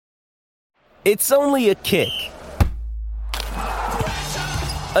It's only a kick,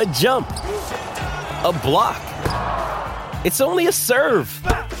 a jump, a block. It's only a serve.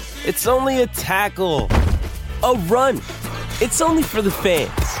 It's only a tackle, a run. It's only for the fans.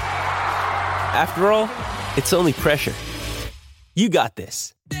 After all, it's only pressure. You got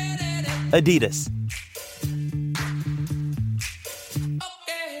this. Adidas.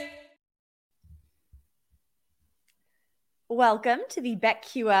 Welcome to the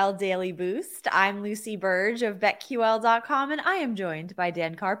BetQL Daily Boost. I'm Lucy Burge of BetQL.com, and I am joined by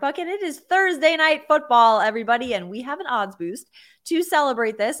Dan Karpuk, and it is Thursday Night Football, everybody, and we have an odds boost to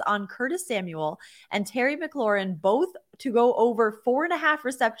celebrate this on Curtis Samuel and Terry McLaurin, both to go over 4.5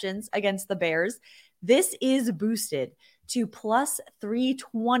 receptions against the Bears. This is boosted to plus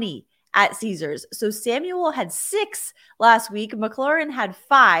 320 at Caesars. So Samuel had 6 last week. McLaurin had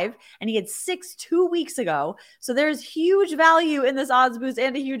 5, and he had 6 2 weeks ago. So there's huge value in this odds boost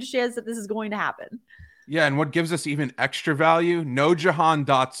and a huge chance that this is going to happen. Yeah, and what gives us even extra value, no Jahan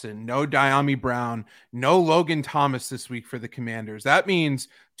Dotson, no Diami Brown, no Logan Thomas this week for the Commanders. That means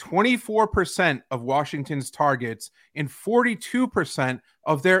 24% of Washington's targets and 42%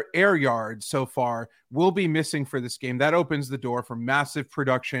 of their air yards so far will be missing for this game. That opens the door for massive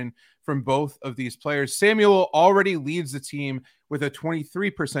production from both of these players. Samuel already leads the team with a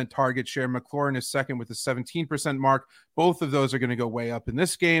 23% target share. McLaurin is second with a 17% mark. Both of those are going to go way up in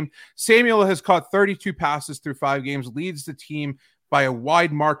this game. Samuel has caught 32 passes through 5 games, leads the team by a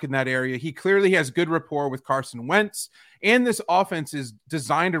wide mark in that area. He clearly has good rapport with Carson Wentz, and this offense is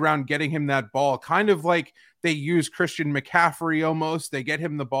designed around getting him that ball, kind of like they use Christian McCaffrey almost. They get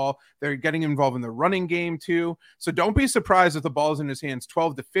him the ball. They're getting involved in the running game too. So don't be surprised if the ball's in his hands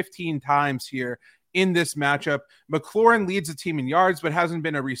 12 to 15 times here in this matchup. McLaurin leads the team in yards, but hasn't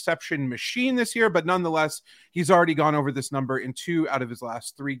been a reception machine this year. But nonetheless, he's already gone over this number in 2 out of his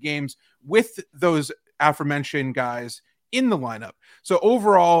last 3 games with those aforementioned guys in the lineup. So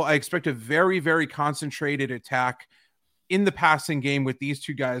overall, I expect a very, very concentrated attack in the passing game with these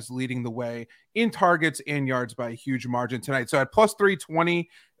 2 guys leading the way in targets and yards by a huge margin tonight. So at plus 320,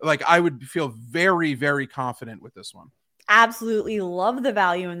 I would feel very, very confident with this one. Absolutely love the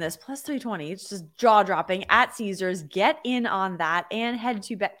value in this. Plus 320. It's just jaw dropping at Caesars. Get in on that and head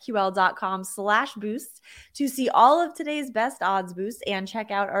to betql.com/boost to see all of today's best odds boosts and check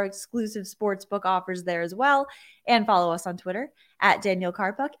out our exclusive sportsbook offers there as well. And follow us on Twitter at Daniel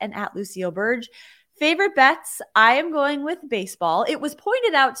Karpuk and at Lucille Burge. Favorite bets, I am going with baseball. It was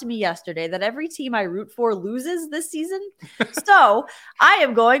pointed out to me yesterday that every team I root for loses this season. So I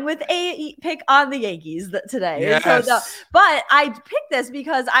am going with a pick on the Yankees today. Yes. But I picked this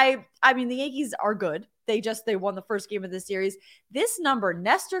because I mean, the Yankees are good. They won the first game of the series. This number,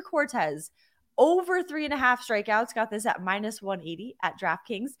 Nestor Cortez, over 3.5 strikeouts, got this at minus 180 at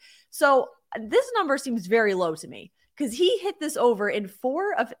DraftKings. So this number seems very low to me, because he hit this over in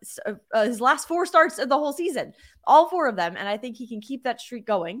 4 of his last 4 starts of the whole season, all 4 of them. And I think he can keep that streak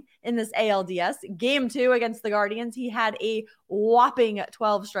going in this ALDS. Game 2 against the Guardians, he had a whopping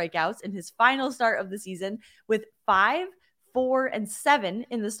 12 strikeouts in his final start of the season with 5, 4, and 7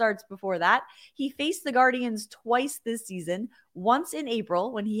 in the starts before that. He faced the Guardians twice this season, once in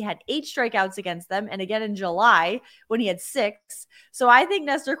April when he had 8 strikeouts against them, and again in July when he had 6. So I think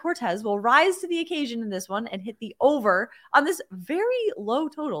Nestor Cortez will rise to the occasion in this one and hit the over on this very low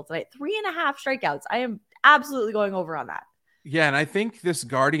total tonight. 3.5 strikeouts. I am absolutely going over on that. Yeah, and I think this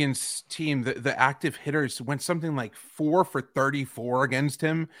Guardians team, the active hitters went something like 4 for 34 against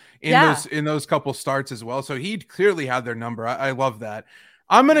him in those couple starts as well. So he clearly had their number. I love that.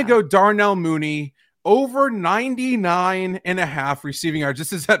 I'm going to go Darnell Mooney over 99.5 receiving yards.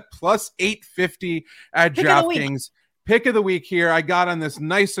 This is at plus 850 at DraftKings. Pick of the week here. I got on this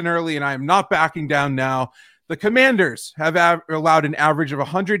nice and early, and I am not backing down now. The Commanders have allowed an average of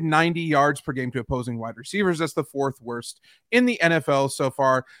 190 yards per game to opposing wide receivers. That's the 4th worst in the NFL so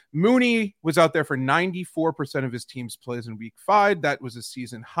far. Mooney was out there for 94% of his team's plays in week 5. That was a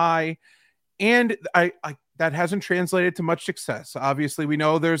season high. And that hasn't translated to much success. Obviously, we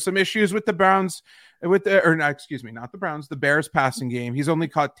know there's some issues with the Bears passing game. He's only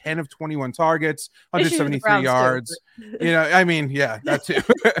caught 10 of 21 targets, 173 yards. That too.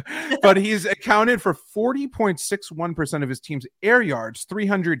 But he's accounted for 40.61% of his team's air yards,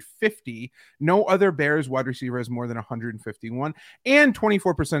 350. No other Bears wide receiver has more than 151, and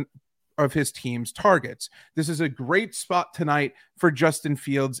 24% of his team's targets. This is a great spot tonight for Justin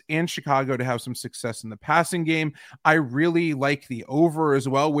Fields and Chicago to have some success in the passing game. I really like the over as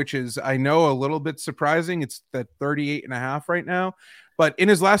well, which is, I know, a little bit surprising. It's at 38.5 right now. But in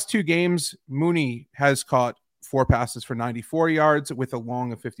his last 2 games, Mooney has caught 4 passes for 94 yards with a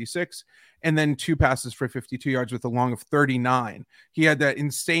long of 56, and then 2 passes for 52 yards with a long of 39. He had that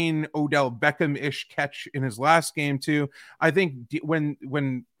insane Odell Beckham-ish catch in his last game too. I think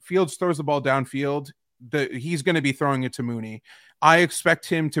when Fields throws the ball downfield, he's going to be throwing it to Mooney. I expect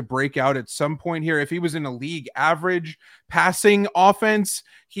him to break out at some point here. If he was in a league average passing offense,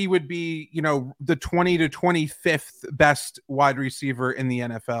 he would be, the 20 to 25th best wide receiver in the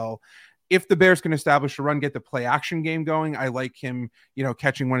NFL. If the Bears can establish a run, get the play action game going, I like him,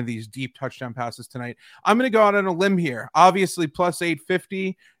 catching one of these deep touchdown passes tonight. I'm going to go out on a limb here. Obviously, plus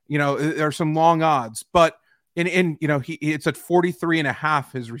 850, there are some long odds, but it's at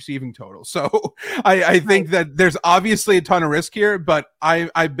 43.5 his receiving total. So I think that there's obviously a ton of risk here, but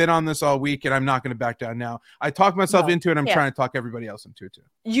I've been on this all week and I'm not going to back down now. I talked myself into it. I'm trying to talk everybody else into it too.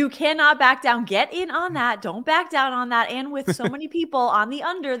 You cannot back down. Get in on that. Don't back down on that. And with so many people on the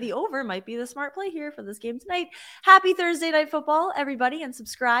under, the over might be the smart play here for this game tonight. Happy Thursday Night Football, everybody, and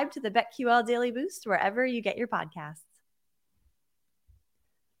subscribe to the BetQL Daily Boost wherever you get your podcasts.